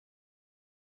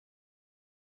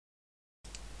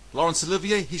Laurence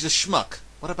Olivier, he's a schmuck.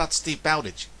 What about Steve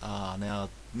Bowditch? Now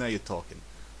you're talking.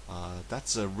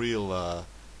 That's a real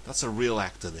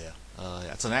actor there.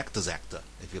 That's an actor's actor,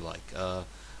 if you like. I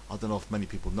don't know if many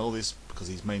people know this because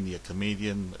he's mainly a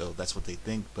comedian. That's what they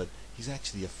think, but he's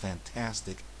actually a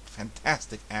fantastic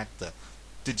actor.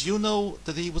 Did you know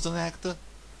that he was an actor?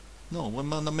 No, well,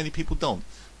 not many people don't.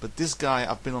 But this guy,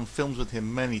 I've been on films with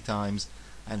him many times,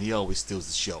 and he always steals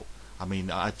the show. I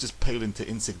mean, I just pale into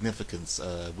insignificance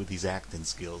with his acting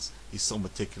skills. He's so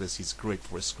meticulous. He's great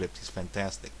for a script. He's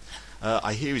fantastic.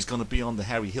 I hear he's going to be on the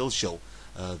Harry Hill show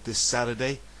this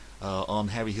Saturday on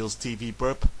Harry Hill's TV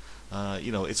Burp.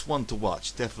 It's one to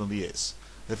watch. Definitely is.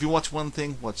 If you watch one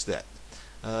thing, watch that.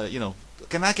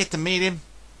 Can I get to meet him?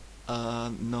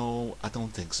 No, I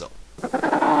don't think so.